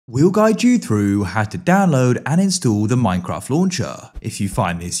We'll guide you through how to download and install the Minecraft launcher. If you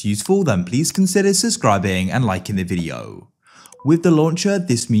find this useful, then please consider subscribing and liking the video. With the launcher,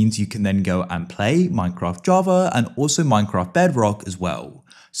 this means you can then go and play Minecraft Java and also Minecraft Bedrock as well.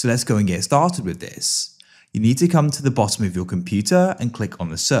 So let's go and get started with this. You need to come to the bottom of your computer and click on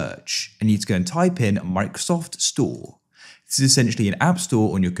the search, and you need to go and type in Microsoft Store. This is essentially an app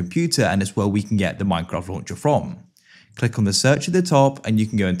store on your computer, and it's where we can get the Minecraft launcher from. Click on the search at the top and you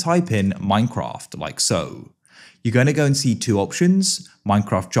can go and type in Minecraft like so. You're going to go and see two options,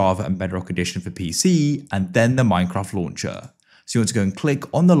 Minecraft Java and Bedrock Edition for PC, and then the Minecraft launcher. So you want to go and click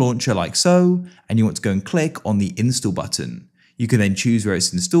on the launcher like so, and you want to go and click on the install button. You can then choose where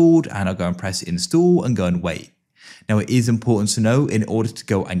it's installed, and I'll go and press install and go and wait. Now it is important to know, in order to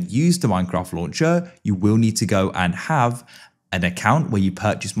go and use the Minecraft launcher, you will need to go and have an account where you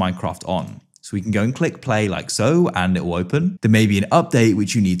purchase Minecraft on. So we can go and click play like so, and it will open. There may be an update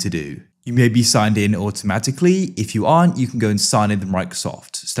which you need to do. You may be signed in automatically. If you aren't, you can go and sign in with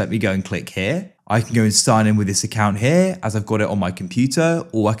Microsoft. So let me go and click here. I can go and sign in with this account here as I've got it on my computer,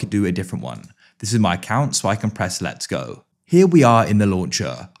 or I could do a different one. This is my account, so I can press let's go. Here we are in the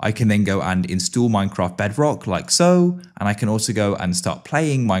launcher. I can then go and install Minecraft Bedrock like so, and I can also go and start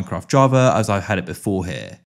playing Minecraft Java as I've had it before here.